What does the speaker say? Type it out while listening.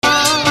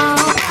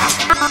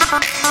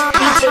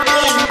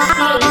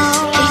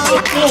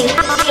Man,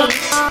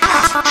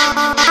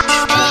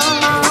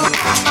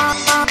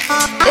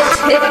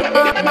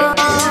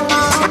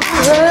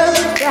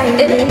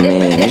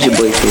 it's your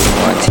boy Chris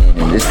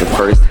Montana, and this the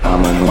first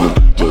time I'm on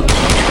the DeeJay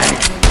track.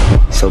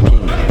 So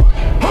King,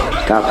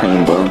 stop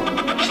playing, bro.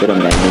 Shut up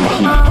that new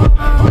heat.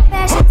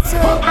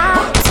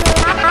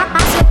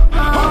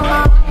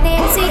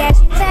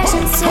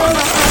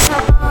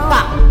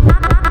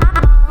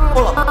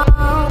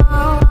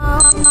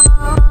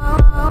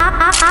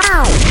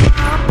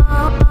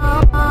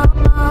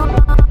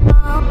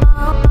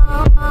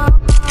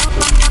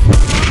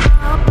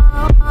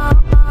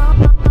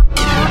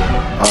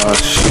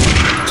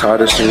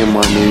 Tired of saying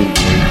my name.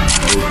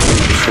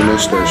 Just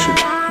finish that shit.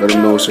 Let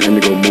them know it's an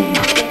Indigo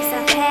movement.